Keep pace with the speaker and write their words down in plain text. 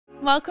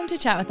Welcome to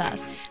Chat With Us.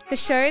 The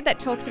show that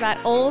talks about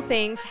all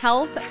things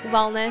health,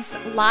 wellness,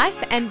 life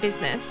and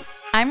business.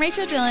 I'm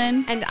Rachel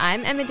Dillon. And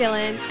I'm Emma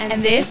Dillon.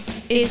 And this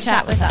is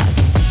Chat With Us.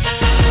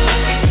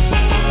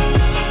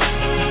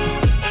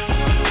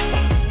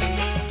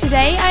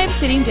 Today I am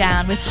sitting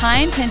down with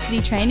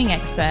high-intensity training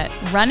expert,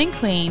 running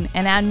queen,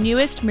 and our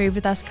newest Move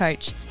With Us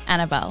coach,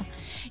 Annabelle.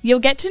 You'll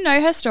get to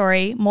know her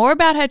story, more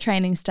about her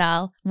training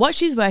style, what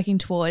she's working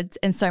towards,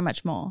 and so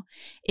much more.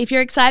 If you're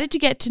excited to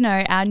get to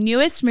know our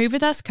newest Move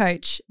With Us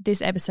coach,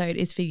 this episode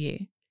is for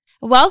you.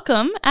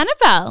 Welcome,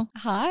 Annabelle.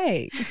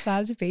 Hi,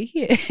 excited to be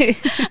here.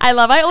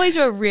 I always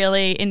do a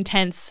really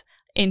intense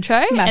intro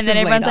and then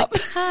everyone's like,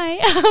 hi.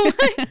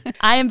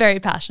 I am very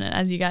passionate,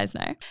 as you guys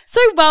know. So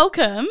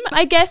welcome.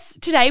 I guess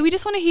today we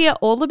just want to hear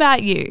all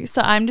about you.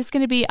 So I'm just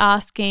going to be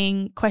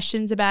asking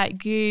questions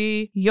about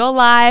you, your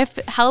life,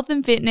 health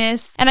and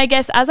fitness. And I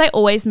guess, as I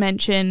always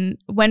mention,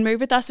 when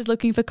Move With Us is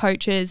looking for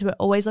coaches, we're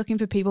always looking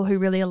for people who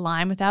really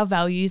align with our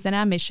values and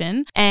our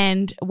mission.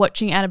 And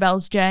watching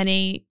Annabelle's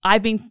journey,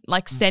 I've been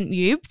sent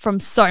you from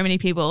so many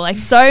people.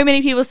 So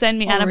many people send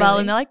me Annabelle really?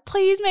 And they're like,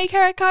 please make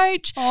her a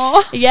coach.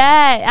 Oh.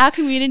 Yeah, our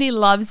community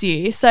loves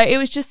you. So it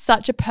was just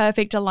such a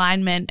perfect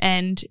alignment,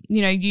 and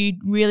you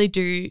really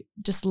do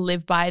just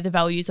live by the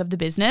values of the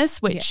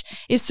business, which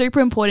is super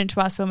important to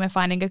us when we're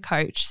finding a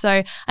coach.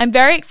 So I'm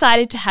very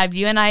excited to have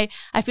you, and I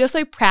feel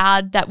so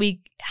proud that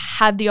we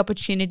have the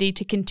opportunity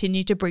to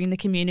continue to bring the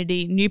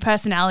community new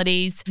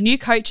personalities, new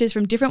coaches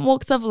from different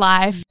walks of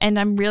life, and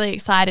I'm really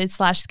excited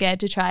 / scared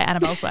to try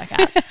Annabelle's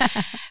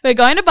workouts. We're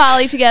going to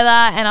Bali together,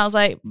 and I was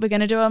like, we're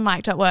going to do a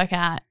mic'd up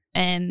workout.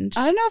 And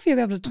I don't know if you'll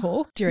be able to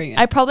talk during it.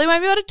 I probably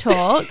won't be able to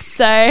talk,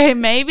 so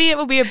maybe it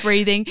will be a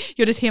breathing.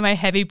 You'll just hear my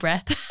heavy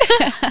breath.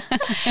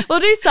 We'll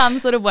do some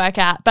sort of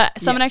workout,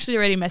 but someone actually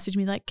already messaged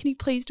me like, can you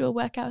please do a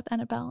workout with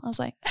Annabelle? I was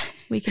like,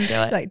 we can do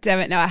it. Damn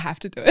it, no, I have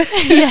to do it.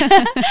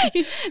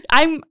 Yeah.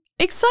 I'm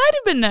excited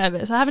but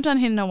nervous. I haven't done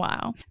it in a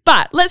while.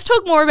 But let's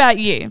talk more about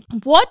you.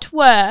 What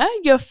were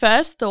your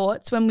first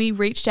thoughts when we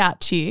reached out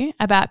to you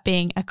about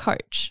being a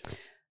coach?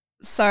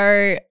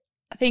 So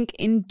I think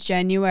in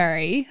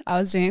January, I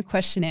was doing a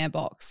questionnaire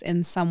box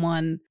and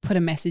someone put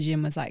a message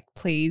in, was like,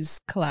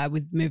 please collab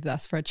with Move With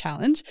Us for a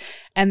challenge.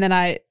 And then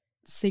I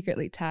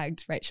secretly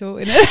tagged Rachel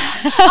in it.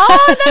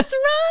 Oh, that's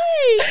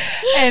right.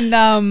 And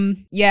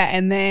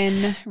and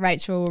then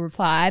Rachel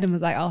replied and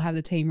was like, I'll have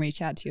the team reach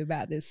out to you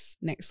about this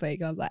next week.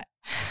 And I was like,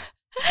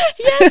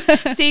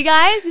 yes. See,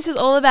 guys, this is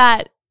all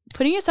about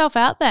putting yourself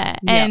out there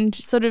and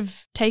sort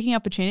of taking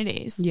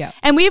opportunities. Yeah.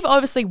 And we've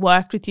obviously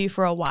worked with you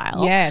for a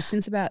while. Yeah,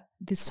 since about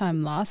this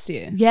time last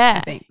year. Yeah.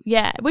 I think.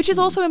 Yeah. Which is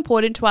also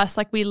important to us.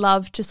 We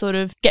love to sort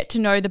of get to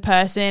know the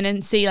person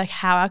and see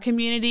how our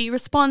community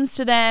responds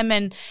to them.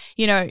 And,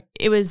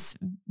 it was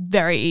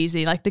very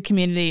easy. The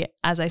community,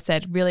 as I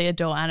said, really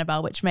adore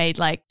Annabelle, which made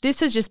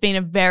this has just been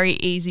a very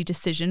easy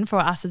decision for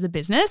us as a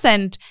business.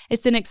 And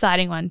it's an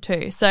exciting one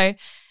too. So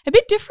a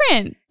bit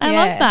different. I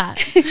love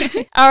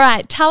that. All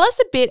right. Tell us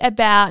a bit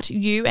about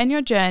you and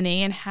your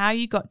journey and how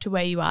you got to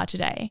where you are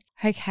today.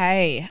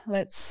 Okay.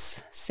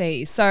 Let's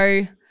see. So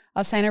I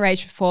was saying to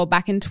Rach before,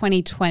 back in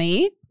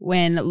 2020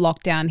 when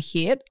lockdown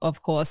hit,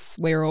 of course,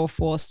 we were all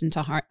forced into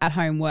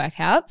at-home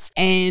workouts.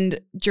 And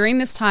during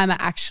this time, I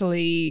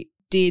actually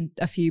did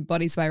a few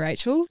Bodies by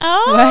Rachel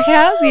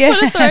workouts. Yeah.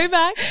 What a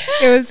throwback.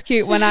 It was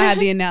cute. When I had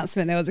the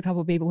announcement, there was a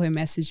couple of people who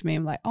messaged me.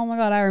 I'm like, oh my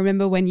God, I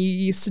remember when you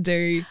used to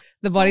do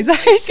the Bodies by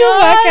Rachel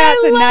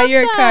workouts and now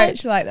you're a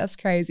coach. That's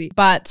crazy.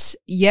 But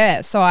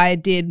yeah, so I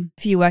did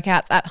a few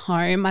workouts at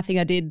home. I think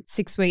I did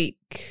 6-week,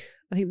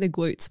 I think the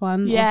glutes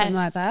one or something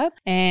like that,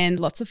 and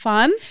lots of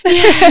fun.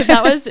 Yeah,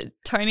 that was,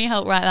 Tony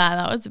helped write that.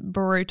 That was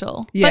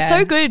brutal. Yeah. But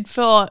so good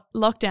for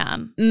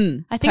lockdown.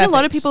 I think a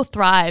lot of people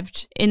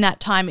thrived in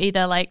that time,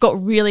 either got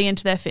really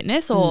into their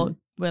fitness or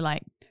were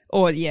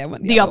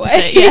went the other opposite.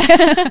 Way.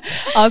 Yeah.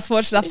 I was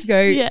fortunate enough to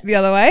go the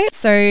other way.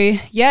 So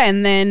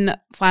and then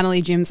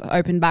finally gyms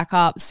opened back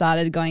up,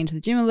 started going to the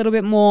gym a little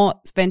bit more,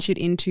 ventured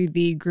into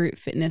the group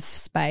fitness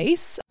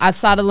space. I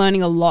started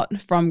learning a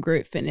lot from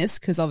group fitness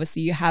because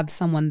obviously you have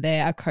someone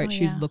there, a coach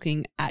who's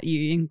looking at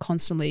you and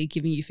constantly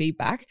giving you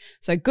feedback.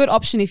 So good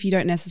option if you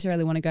don't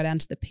necessarily want to go down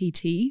to the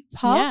PT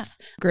path,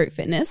 group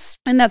fitness.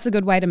 And that's a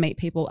good way to meet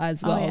people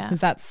as well,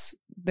 because that's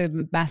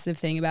the massive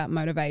thing about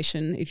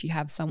motivation. If you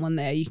have someone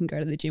there you can go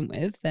to the gym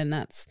with, then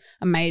that's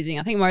amazing.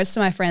 I think most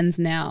of my friends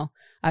now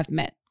I've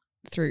met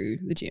through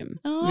the gym,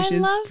 which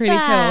is pretty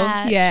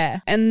cool. Yeah.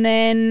 And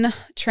then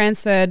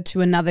transferred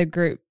to another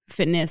group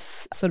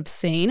fitness sort of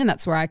scene, and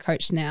that's where I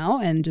coach now,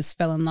 and just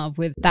fell in love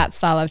with that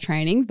style of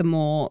training, the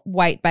more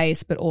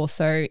weight-based but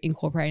also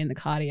incorporating the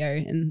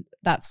cardio and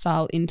that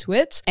style into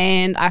it.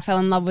 And I fell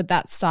in love with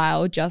that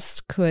style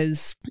just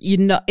because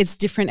it's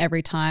different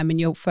every time, and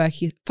you're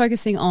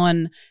focusing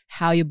on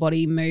how your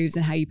body moves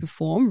and how you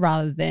perform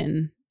rather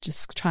than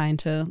just trying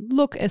to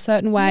look a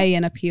certain way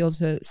and appeal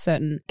to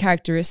certain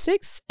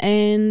characteristics.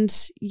 And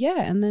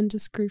then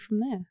just grew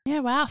from there. Yeah,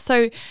 wow.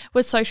 So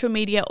was social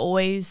media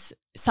always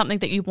something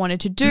that you wanted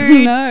to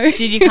do? No.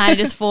 Did you kind of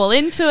just fall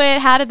into it?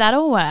 How did that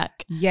all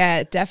work?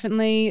 Yeah,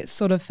 definitely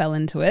sort of fell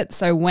into it.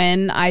 So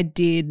when I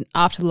did,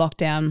 after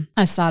lockdown,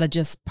 I started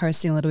just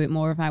posting a little bit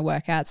more of my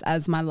workouts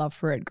as my love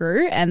for it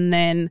grew. And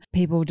then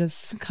people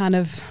just kind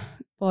of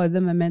followed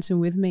the momentum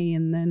with me,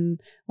 and then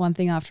one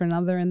thing after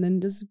another, and then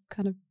just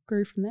kind of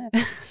grew from there.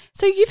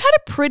 So you've had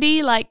a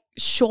pretty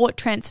short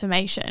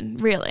transformation,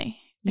 really.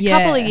 A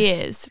couple of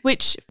years,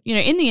 which,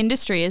 in the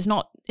industry is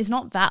not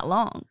that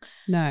long.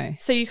 No.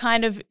 So you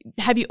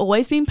have you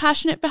always been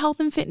passionate for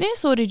health and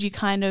fitness, or did you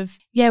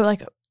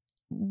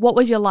what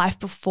was your life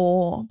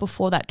before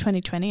that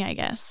 2020, I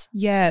guess?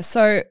 Yeah,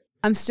 so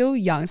I'm still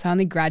young. So I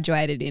only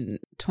graduated in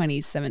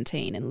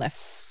 2017 and left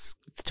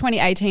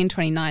 2018,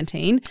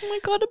 2019. Oh my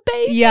God, a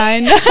baby. Yeah, I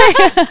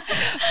know.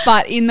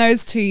 But in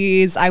those 2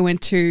 years, I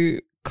went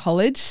to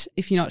college.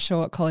 If you're not sure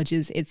what college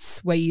is,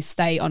 it's where you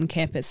stay on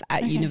campus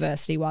at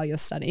university while you're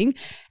studying.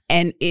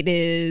 And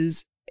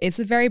it's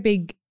a very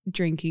big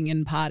drinking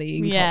and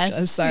partying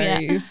culture.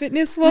 So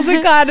fitness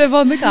wasn't kind of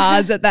on the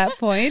cards at that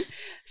point.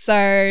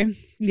 So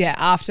yeah,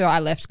 after I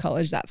left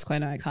college, that's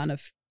when I kind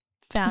of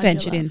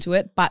ventured into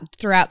it. But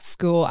throughout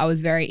school, I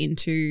was very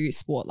into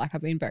sport.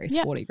 I've been very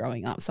sporty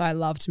growing up. So I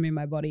love to move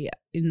my body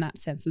in that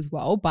sense as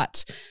well.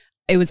 But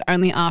it was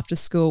only after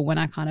school when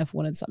I kind of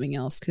wanted something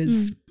else,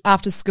 because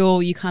after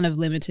school you kind of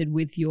limited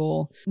with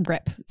your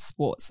rep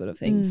sport sort of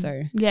thing.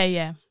 So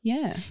yeah.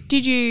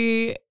 Did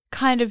you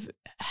kind of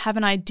have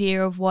an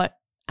idea of what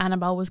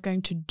Annabelle was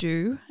going to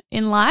do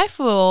in life,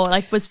 or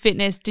was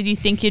fitness, did you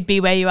think you'd be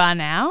where you are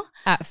now?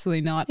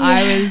 Absolutely not. Yeah.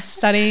 I was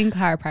studying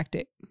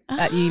chiropractic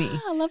at uni.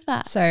 I love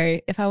that. So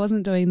if I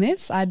wasn't doing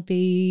this, I'd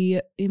be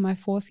in my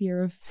 4th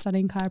year of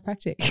studying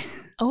chiropractic.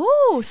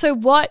 Oh, so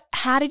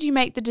how did you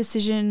make the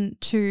decision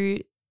to,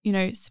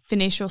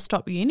 finish or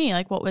stop uni?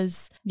 What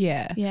was?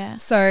 Yeah.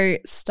 So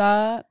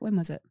when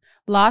was it?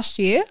 Last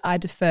year I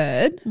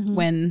deferred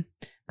when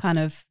kind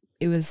of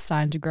it was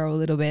starting to grow a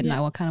little bit, and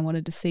I kind of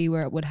wanted to see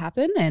where it would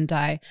happen, and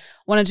I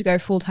wanted to go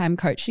full-time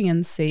coaching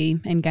and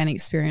gain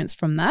experience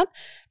from that.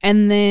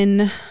 And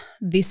then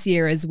this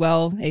year as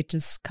well, it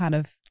just kind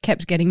of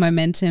kept getting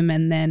momentum,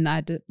 and then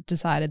I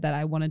decided that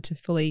I wanted to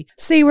fully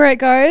see where it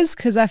goes,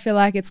 because I feel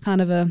like it's kind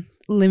of a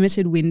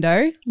limited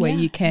window where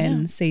you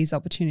can seize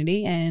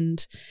opportunity.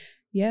 And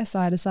so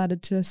I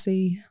decided to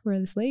see where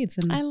this leads,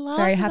 and I'm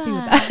very happy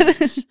with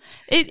that.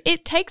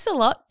 It takes a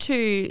lot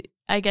to,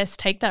 I guess,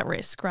 take that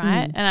risk,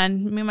 right?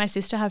 And me and my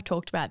sister have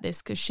talked about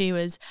this, because she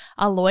was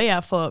a lawyer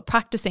for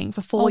practicing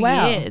for 4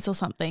 years or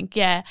something.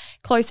 Yeah,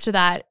 close to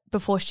that,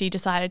 before she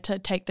decided to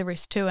take the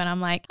risk too. And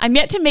I'm I'm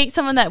yet to meet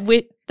someone that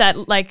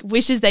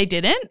wishes they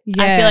didn't.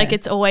 Yeah. I feel like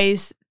it's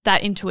always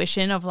that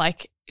intuition of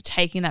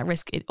taking that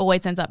risk. It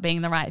always ends up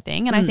being the right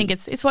thing, and I think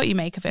it's what you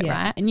make of it,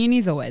 right? And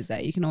uni's always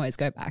there. You can always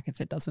go back if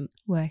it doesn't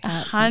work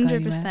out.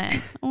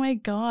 100%. Oh my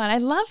God, I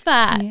love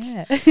that.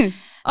 Yeah.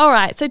 All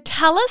right, so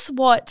tell us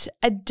what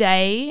a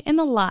day in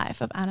the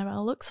life of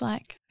Annabelle looks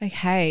like.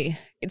 Okay,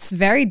 it's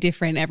very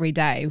different every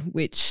day,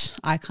 which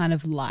I kind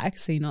of like,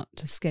 so you're not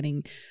just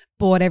getting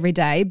bored every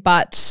day.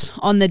 But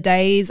on the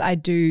days I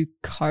do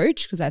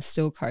coach, because I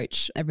still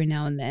coach every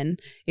now and then,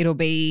 it'll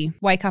be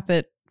wake up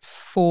at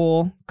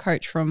 4,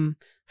 coach from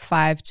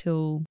 5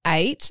 till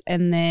 8,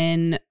 and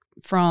then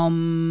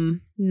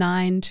from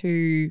 9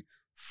 to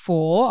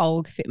 4,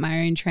 I'll fit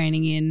my own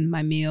training in,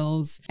 my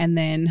meals, and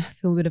then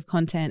film a bit of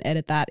content,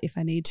 edit that if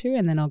I need to,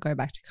 and then I'll go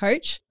back to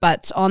coach.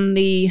 But on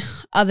the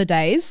other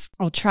days,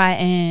 I'll try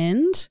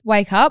and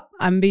wake up.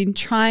 I've been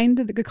trying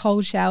to get the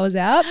cold showers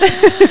out.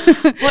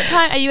 What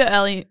time? Are you an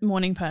early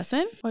morning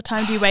person? What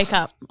time do you wake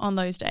up on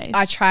those days?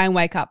 I try and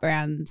wake up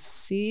around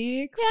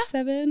 6,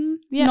 7.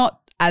 Yeah. Not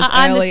as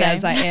early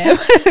as I am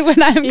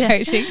when I'm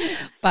coaching.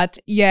 But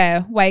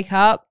wake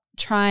up,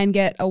 try and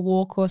get a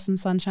walk or some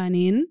sunshine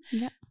in.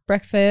 Yeah.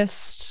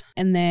 Breakfast,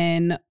 and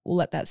then we'll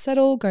let that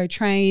settle, go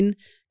train,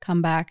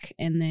 come back,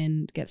 and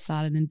then get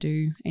started and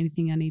do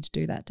anything I need to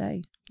do that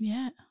day.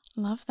 Yeah,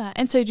 love that.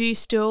 And so do you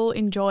still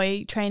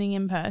enjoy training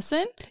in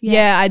person?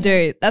 Yeah, I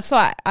do. That's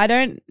why I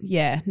don't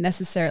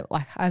necessarily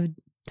I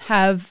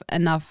have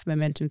enough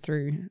momentum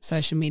through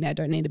social media. I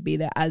don't need to be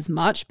there as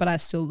much, but I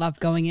still love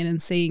going in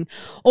and seeing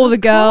all the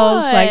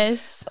girls.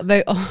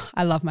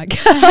 I love my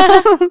girls.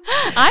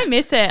 I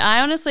miss it.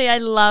 I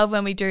love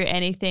when we do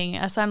anything.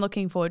 So I'm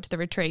looking forward to the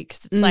retreat,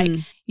 because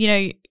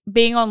it's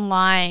being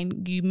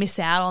online, you miss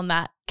out on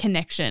that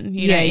connection,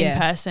 in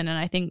person. And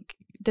I think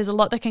there's a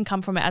lot that can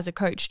come from it as a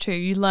coach too.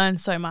 You learn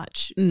so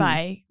much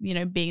by,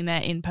 being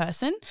there in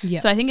person.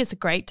 So I think it's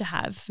great to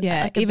have.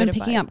 Yeah, even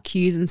picking up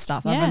cues and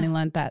stuff. I've only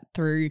learned that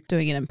through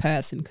doing it in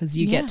person, because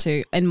you get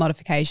to, and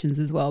modifications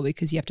as well,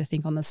 because you have to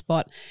think on the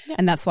spot. Yeah.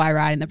 And that's why I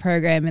write in the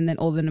program, and then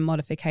all the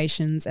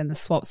modifications and the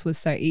swaps was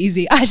so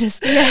easy. I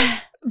just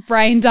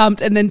brain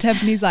dumped, and then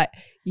Tiffany's like,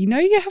 you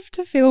have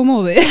to film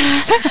all this.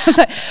 I was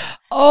like,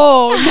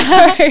 oh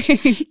no.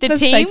 The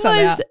team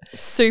was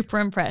super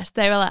impressed.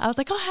 They were I was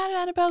like, oh, how did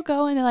Annabelle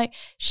go? And they're like,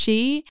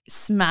 she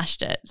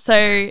smashed it.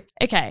 So,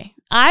 okay,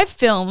 I have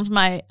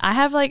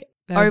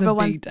over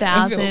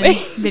 1,000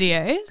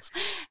 videos.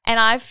 And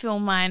I've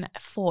filmed mine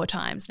 4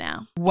 times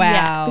now. Wow.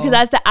 Yeah, because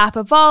as the app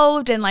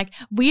evolved and like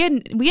we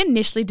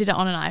initially did it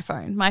on an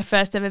iPhone. My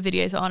first ever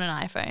videos were on an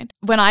iPhone.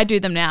 When I do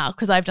them now,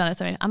 because I've done it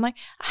so many, I'm like,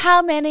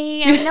 how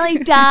many? I'm nearly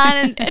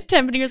done. And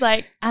Tiffany was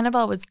like,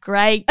 Annabelle was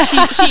great.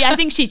 She I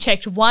think she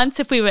checked once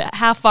if we were,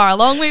 how far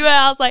along we were.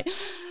 I was like,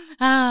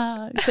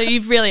 so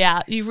you've really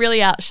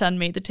outshunned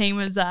me. The team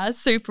was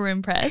super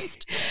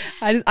impressed.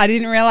 I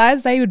didn't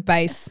realize they would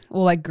base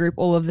or like group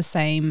all of the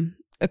same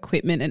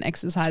equipment and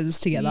exercises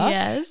together.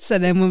 Yes. So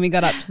then when we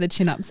got up to the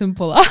chin-ups and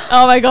pull-ups.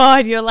 Oh my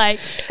God, you're like.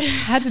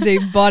 had to do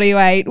body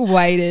weight,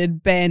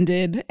 weighted,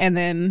 banded, and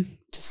then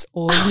just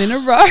all of them in a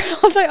row. I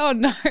was like, oh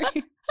no.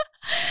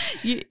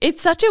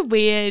 It's such a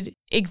weird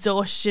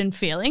exhaustion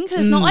feeling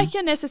because it's not like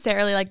you're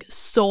necessarily like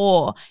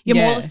sore. You're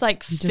more just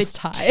like just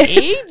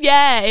fatigued.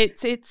 Yeah,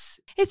 it's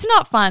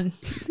not fun.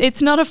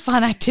 It's not a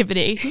fun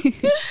activity.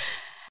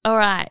 All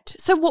right.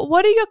 So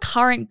what are your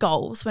current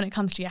goals when it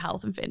comes to your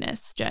health and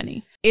fitness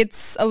journey?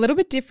 It's a little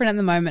bit different at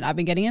the moment. I've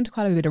been getting into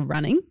quite a bit of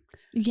running.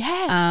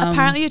 Yeah.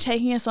 Apparently you're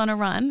taking us on a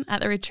run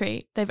at the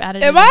retreat. They've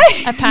added Am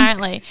I?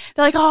 Apparently.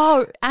 They're like,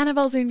 oh,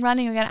 Annabelle's been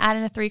running. We're going to add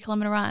in a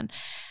 3-kilometer run.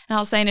 And I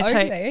was saying to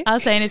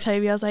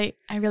Toby, I was like,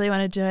 I really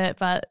want to do it,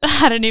 but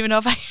I don't even know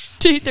if I can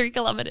do 3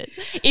 kilometers.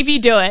 If you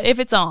do it, if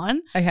it's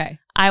on, okay,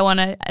 I want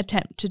to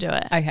attempt to do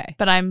it. Okay.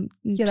 But I'm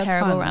a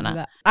terrible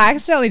runner. I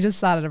accidentally just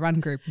started a run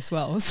group as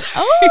well. So.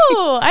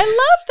 Oh, I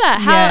love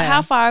that.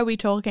 How far are we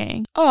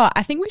talking? Oh,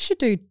 I think we should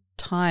do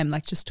time,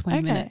 like just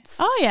 20 minutes.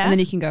 Oh, yeah. And then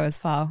you can go as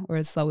far or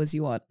as slow as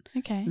you want.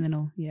 Okay. And then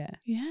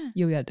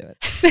you'll be able to do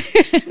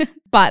it. Yeah.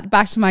 But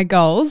back to my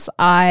goals.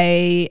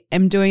 I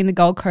am doing the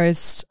Gold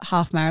Coast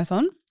half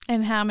marathon.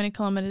 And how many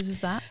kilometers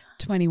is that?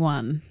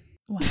 21.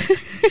 Wow.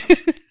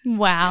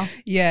 Wow.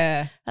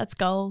 Yeah. That's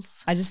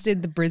goals. I just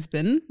did the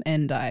Brisbane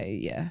and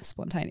I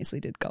spontaneously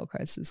did Gold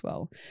Coast as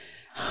well.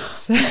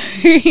 So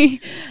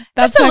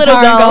that's a my little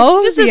current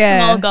goal. goals. Just a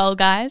small goal,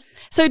 guys.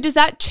 So does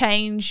that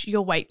change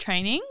your weight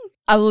training?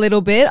 A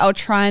little bit. I'll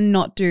try and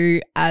not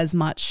do as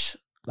much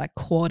like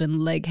quad and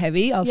leg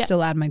heavy. I'll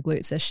still add my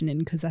glute session in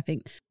because I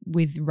think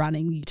with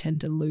running you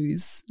tend to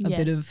lose a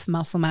bit of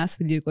muscle mass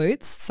with your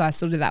glutes. So I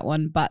still do that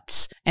one,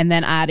 and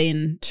then add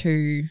in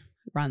 2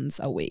 runs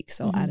a week.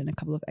 So I'll add in a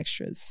couple of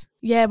extras.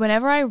 Yeah,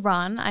 whenever I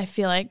run, I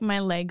feel like my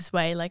legs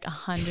weigh like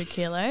 100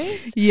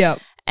 kilos. Yep.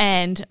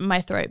 And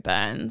my throat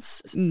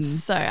burns.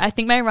 So I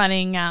think my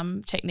running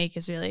technique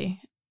is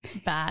really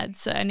bad.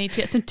 So I need to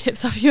get some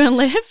tips off you and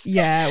Liv.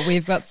 Yeah,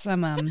 we've got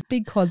some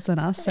big quads on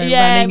us, so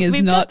running is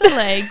we've not got the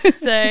legs.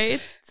 So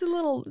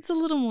it's a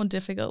little more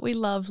difficult. We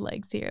love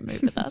legs here at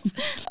Move With Us.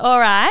 All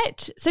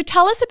right. So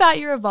tell us about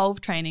your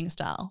Evolve training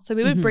style. So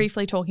we were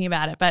briefly talking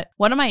about it, but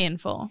what am I in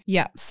for?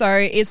 Yeah. So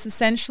it's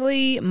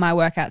essentially my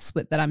workout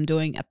split that I'm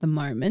doing at the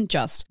moment,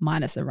 just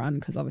minus a run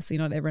because obviously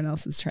not everyone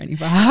else is training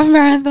for a half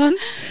marathon.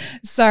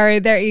 So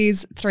there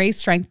is 3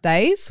 strength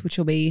days, which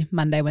will be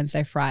Monday,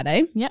 Wednesday,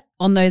 Friday. Yep.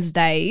 On those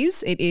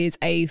days, it is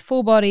a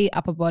full body,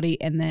 upper body,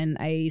 and then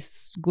a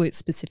glute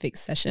specific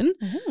session.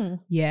 Ooh,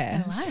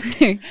 yeah.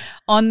 Like.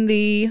 On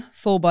the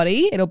full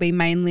body, it'll be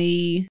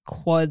mainly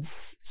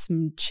quads,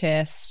 some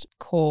chest,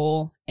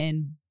 core,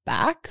 and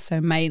back. So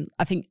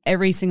I think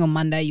every single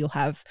Monday you'll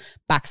have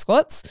back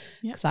squats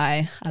because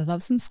I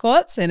love some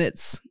squats and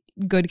it's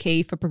good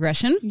key for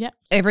progression. Yep.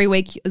 Every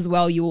week as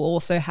well, you will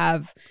also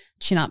have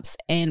chin-ups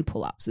and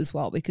pull-ups as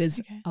well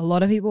because a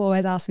lot of people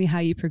always ask me how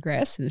you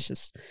progress and it's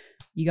just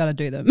you got to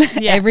do them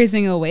every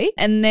single week.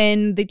 And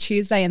then the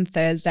Tuesday and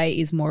Thursday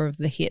is more of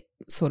the HIIT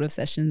sort of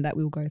session that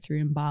we'll go through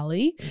in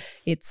Bali.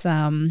 It's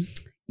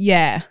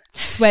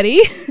sweaty.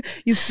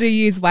 You still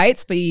use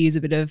weights, but you use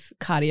a bit of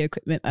cardio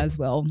equipment as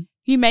well.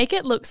 You make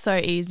it look so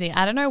easy.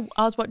 I don't know.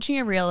 I was watching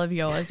a reel of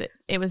yours.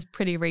 It was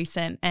pretty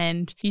recent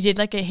and you did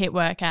like a HIIT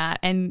workout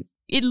and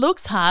it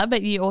looks hard,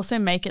 but you also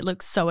make it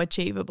look so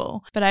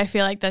achievable. But I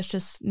feel like that's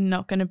just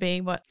not going to be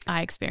what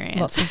I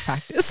experience. Lots of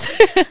practice.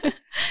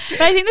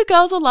 But I think the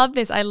girls will love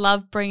this. I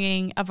love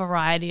bringing a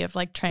variety of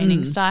like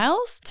training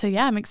styles. So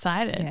yeah, I'm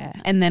excited. Yeah.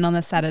 And then on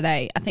the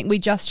Saturday, I think we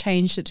just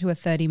changed it to a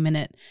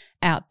 30-minute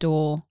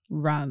outdoor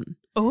run.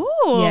 Ooh.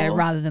 Yeah,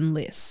 rather than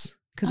lists.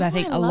 Because I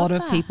think a lot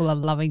of people are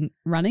loving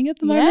running at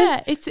the moment.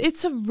 Yeah,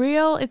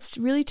 it's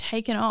really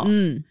taken off.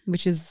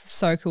 Which is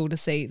so cool to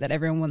see that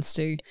everyone wants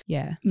to,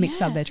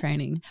 mix up their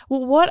training.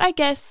 Well,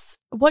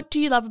 what do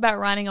you love about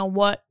running or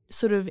what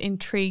sort of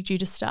intrigued you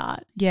to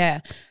start? Yeah.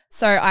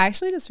 So I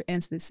actually just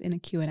answered this in a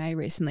Q&A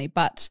recently,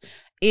 but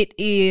it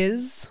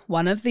is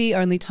one of the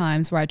only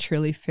times where I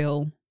truly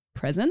feel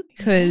present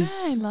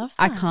because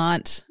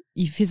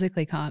you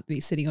physically can't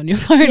be sitting on your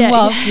phone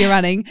whilst you're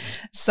running.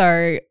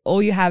 So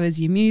all you have is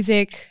your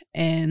music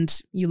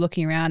and you're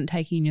looking around,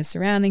 taking in your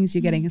surroundings,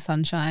 you're getting a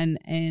sunshine,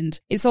 and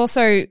it's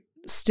also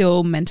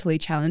still mentally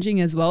challenging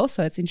as well.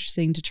 So it's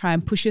interesting to try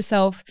and push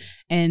yourself,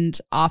 and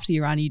after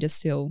you run, you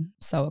just feel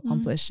so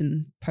accomplished,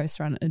 and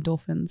post-run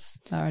endorphins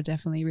are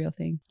definitely a real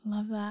thing.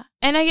 Love that.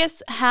 And I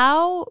guess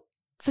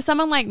for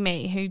someone like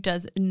me who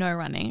does no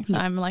running, so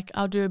I'm like,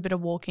 I'll do a bit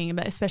of walking,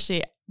 but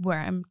especially where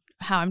I'm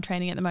how I'm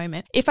training at the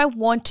moment. If I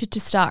wanted to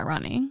start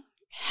running,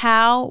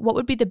 what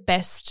would be the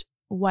best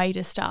way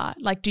to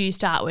start? Like, do you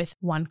start with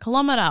 1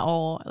 kilometer,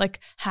 or like,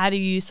 how do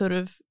you sort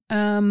of?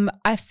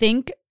 I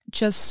think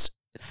just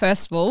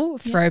first of all,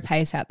 throw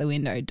pace out the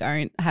window.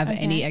 Don't have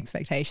any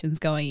expectations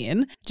going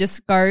in.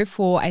 Just go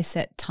for a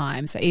set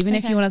time. So even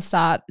if you want to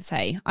start,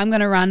 say, I'm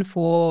going to run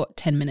for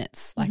 10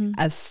 minutes, like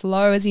as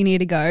slow as you need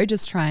to go,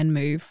 just try and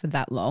move for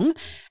that long.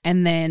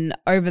 And then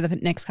over the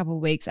next couple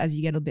of weeks, as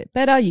you get a bit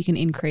better, you can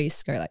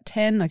increase, go like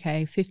 10,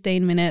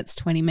 15 minutes,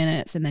 20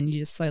 minutes, and then you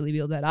just slowly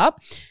build that up.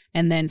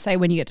 And then say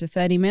when you get to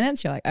 30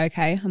 minutes, you're like,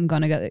 okay, I'm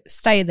going to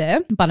stay there,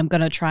 but I'm going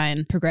to try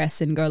and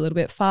progress and go a little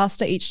bit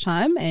faster each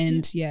time.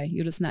 And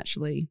you'll just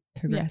naturally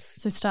progress.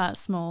 So start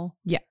small.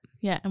 Yeah.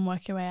 Yeah. And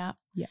work your way up.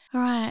 Yeah. All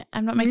right.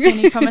 I'm not making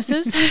any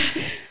promises,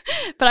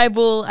 but I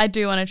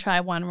do want to try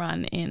one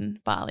run in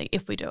Bali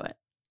if we do it.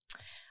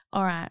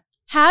 All right.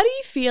 How do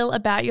you feel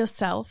about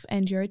yourself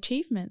and your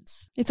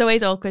achievements? It's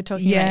always awkward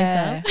talking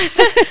about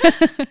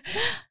yourself.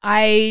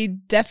 I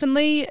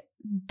definitely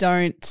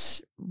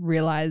don't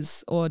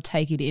realize or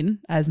take it in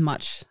as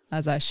much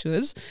as I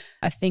should.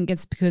 I think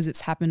it's because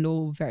it's happened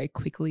all very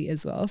quickly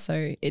as well.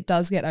 So it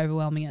does get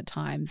overwhelming at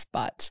times.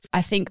 But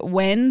I think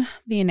when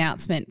the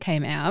announcement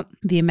came out,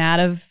 the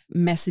amount of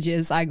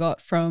messages I got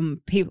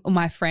from people,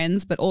 my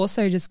friends, but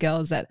also just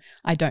girls that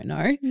I don't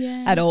know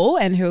at all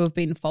and who have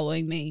been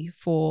following me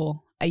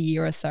for a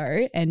year or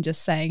so and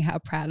just saying how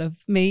proud of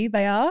me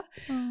they are.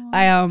 Aww.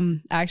 I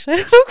actually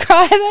had a little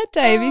cry that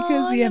day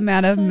because the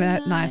amount of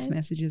nice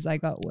messages I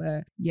got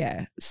were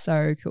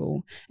so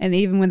cool. And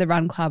even with the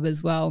run club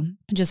as well,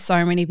 just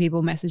so many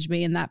people messaged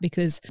me in that,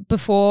 because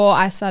before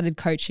I started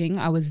coaching,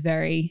 I was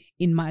very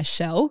in my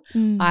shell.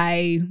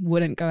 I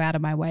wouldn't go out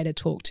of my way to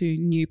talk to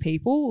new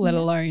people, let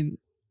alone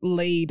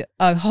lead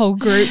a whole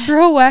group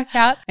through a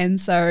workout. And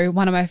so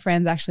one of my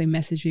friends actually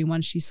messaged me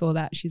once she saw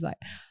that. She's like,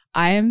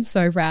 I am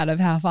so proud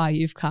of how far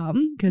you've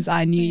come, because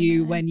I knew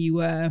you when you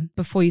were,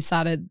 before you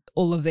started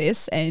all of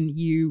this, and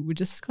you were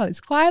just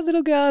this quiet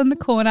little girl in the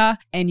corner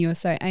and you were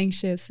so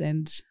anxious.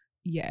 And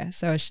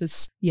so it's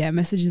just,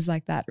 messages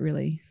like that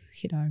really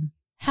hit home.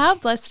 How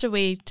blessed are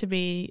we to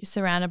be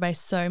surrounded by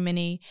so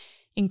many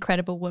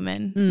incredible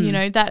women, you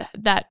know,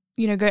 that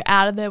you know, go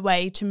out of their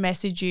way to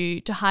message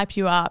you, to hype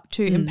you up,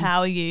 to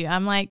empower you.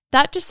 I'm like,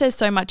 that just says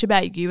so much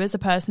about you as a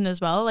person as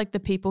well. Like the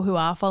people who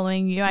are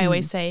following you, I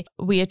always say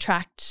we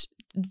attract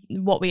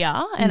what we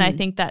are. And I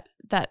think that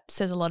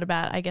says a lot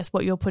about, I guess,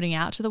 what you're putting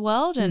out to the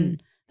world.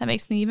 And that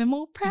makes me even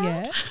more proud.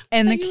 Yeah.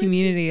 And the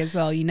community as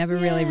well. You never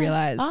really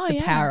realize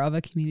the power of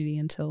a community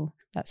until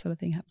that sort of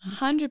thing happens.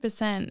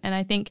 100%. And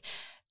I think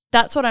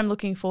that's what I'm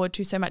looking forward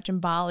to so much in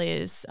Bali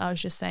is, I was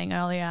just saying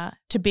earlier,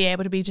 to be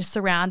able to be just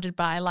surrounded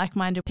by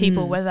like-minded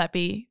people, whether that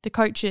be the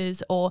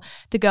coaches or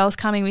the girls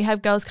coming. We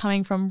have girls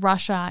coming from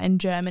Russia and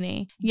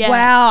Germany. Yeah,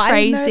 wow,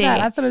 crazy. I didn't know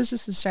that. I thought it was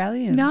just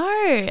Australians.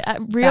 No,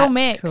 real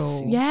mix.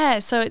 Cool. Yeah,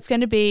 so it's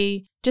going to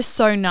be just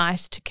so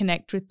nice to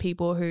connect with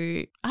people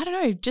who, I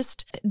don't know,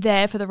 just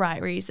there for the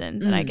right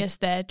reasons, and I guess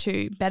there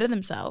to better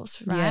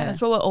themselves, right? Yeah.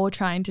 That's what we're all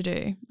trying to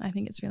do. I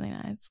think it's really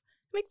nice.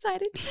 I'm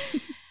excited.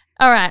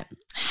 All right.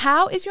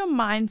 How is your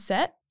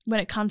mindset when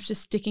it comes to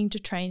sticking to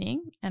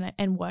training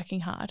and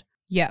working hard?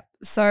 Yeah.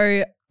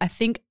 So I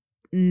think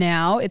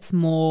now it's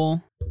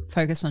more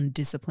focused on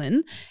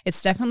discipline.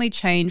 It's definitely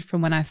changed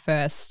from when I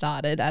first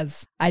started,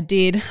 as I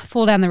did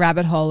fall down the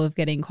rabbit hole of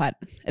getting quite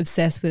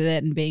obsessed with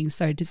it and being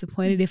so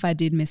disappointed if I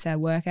did miss our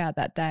workout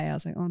that day. I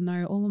was like, oh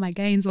no, all of my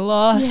gains are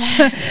lost.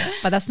 Yeah.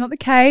 But that's not the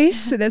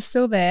case. They're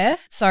still there.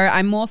 So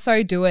I more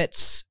so do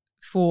it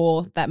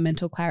for that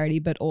mental clarity,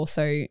 but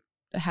also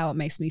how it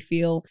makes me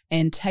feel,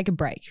 and take a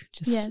break.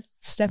 Just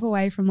step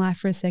away from life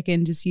for a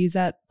second. Just use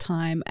that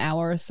time,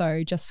 hour or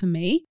so, just for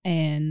me.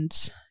 And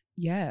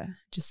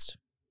just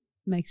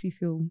makes you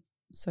feel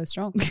so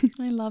strong.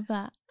 I love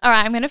that. All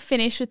right, I'm going to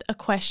finish with a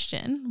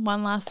question.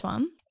 One last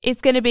one.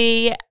 It's going to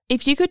be,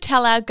 if you could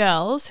tell our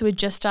girls who are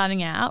just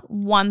starting out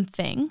one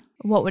thing,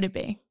 what would it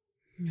be?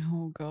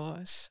 Oh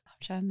gosh, I'm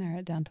trying to narrow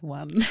it down to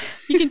one.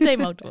 You can say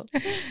multiple.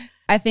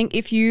 I think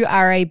if you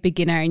are a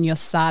beginner and you're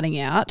starting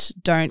out,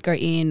 don't go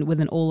in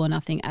with an all or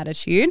nothing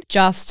attitude.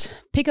 Just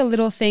pick a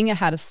little thing at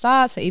how to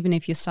start. So even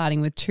if you're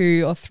starting with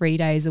 2 or 3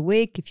 days a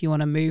week, if you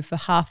want to move for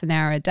half an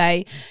hour a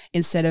day,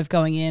 instead of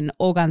going in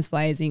all guns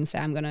blazing, say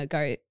I'm going to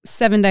go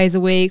 7 days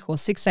a week or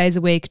 6 days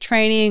a week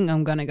training.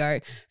 I'm going to go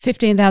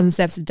 15,000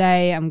 steps a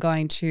day. I'm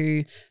going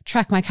to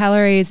track my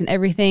calories and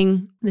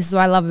everything. This is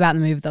what I love about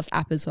the Move With Us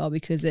app as well,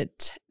 because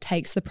it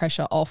takes the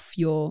pressure off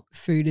your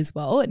food as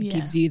well. It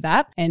gives you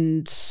that,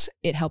 and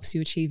it helps you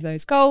achieve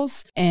those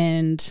goals.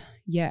 And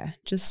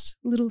just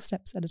little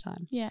steps at a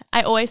time. Yeah.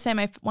 I always say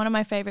one of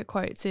my favorite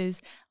quotes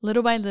is,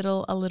 little by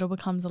little, a little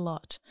becomes a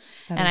lot.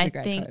 That is a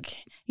great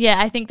quote.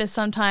 I think that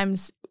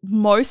sometimes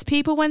most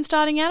people when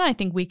starting out, I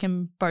think we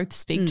can both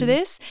speak to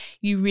this,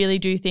 you really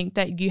do think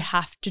that you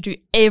have to do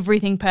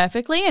everything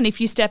perfectly. And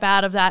if you step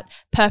out of that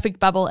perfect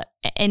bubble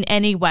in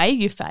any way,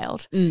 you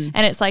failed. And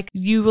it's like,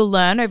 you will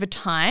learn over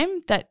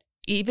time that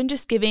even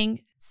just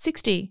giving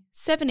 60,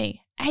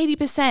 70,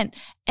 80%,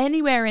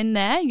 anywhere in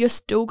there, you're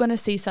still going to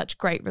see such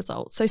great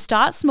results. So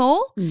start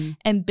small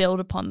and build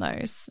upon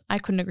those. I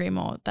couldn't agree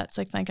more. That's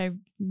like something I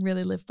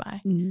really live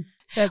by.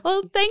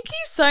 Well, thank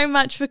you so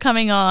much for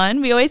coming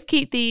on. We always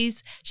keep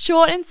these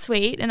short and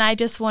sweet, and I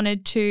just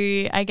wanted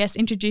to, I guess,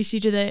 introduce you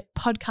to the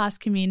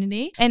podcast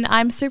community. And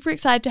I'm super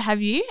excited to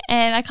have you,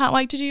 and I can't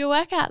wait to do your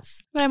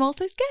workouts, but I'm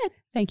also scared.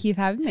 Thank you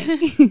for having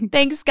me.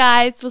 Thanks,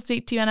 guys. We'll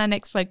speak to you on our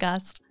next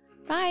podcast.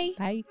 Bye.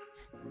 Bye.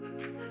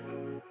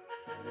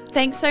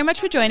 Thanks so much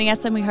for joining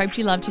us, and we hope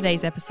you loved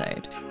today's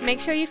episode.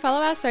 Make sure you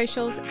follow our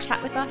socials,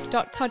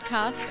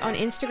 chatwithus.podcast on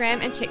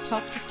Instagram and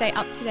TikTok to stay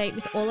up to date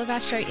with all of our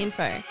show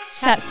info.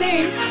 Chat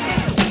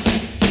soon.